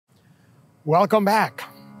Welcome back.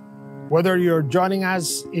 Whether you're joining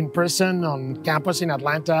us in person on campus in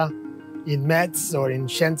Atlanta, in Metz, or in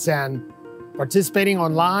Shenzhen, participating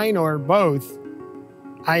online or both,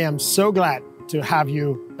 I am so glad to have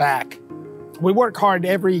you back. We work hard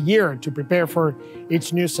every year to prepare for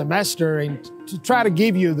each new semester and to try to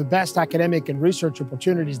give you the best academic and research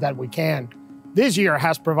opportunities that we can. This year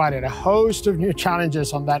has provided a host of new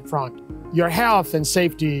challenges on that front. Your health and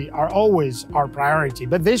safety are always our priority,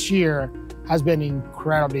 but this year has been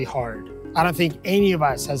incredibly hard. I don't think any of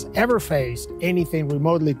us has ever faced anything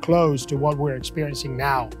remotely close to what we're experiencing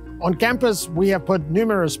now. On campus, we have put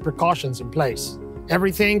numerous precautions in place.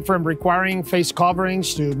 Everything from requiring face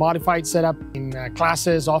coverings to modified setup in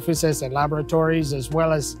classes, offices, and laboratories, as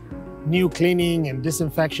well as new cleaning and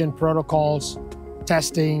disinfection protocols,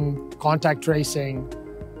 testing, contact tracing.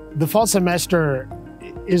 The fall semester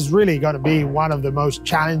is really going to be one of the most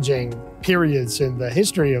challenging periods in the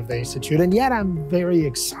history of the Institute, and yet I'm very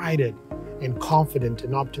excited and confident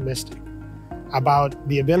and optimistic about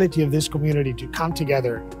the ability of this community to come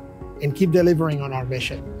together and keep delivering on our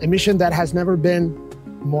mission, a mission that has never been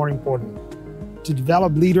more important, to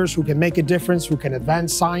develop leaders who can make a difference, who can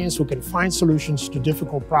advance science, who can find solutions to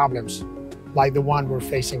difficult problems like the one we're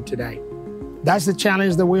facing today. That's the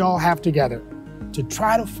challenge that we all have together, to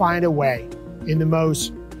try to find a way in the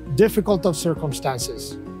most difficult of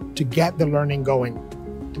circumstances to get the learning going,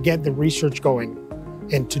 to get the research going,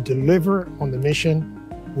 and to deliver on the mission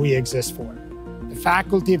we exist for. The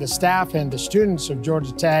faculty, the staff, and the students of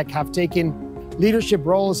Georgia Tech have taken leadership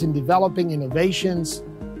roles in developing innovations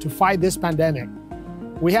to fight this pandemic.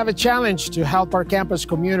 We have a challenge to help our campus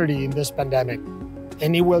community in this pandemic,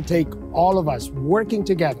 and it will take all of us working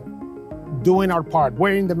together, doing our part,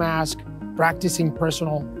 wearing the mask, practicing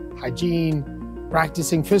personal hygiene,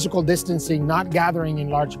 practicing physical distancing, not gathering in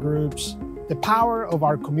large groups. The power of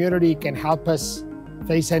our community can help us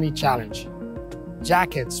face any challenge.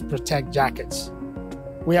 Jackets protect jackets.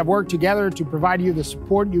 We have worked together to provide you the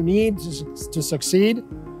support you need to succeed.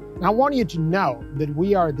 And I want you to know that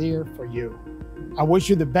we are there for you. I wish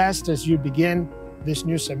you the best as you begin this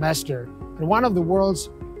new semester in one of the world's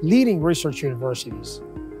leading research universities,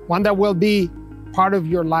 one that will be part of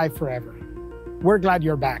your life forever. We're glad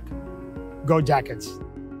you're back. Go Jackets.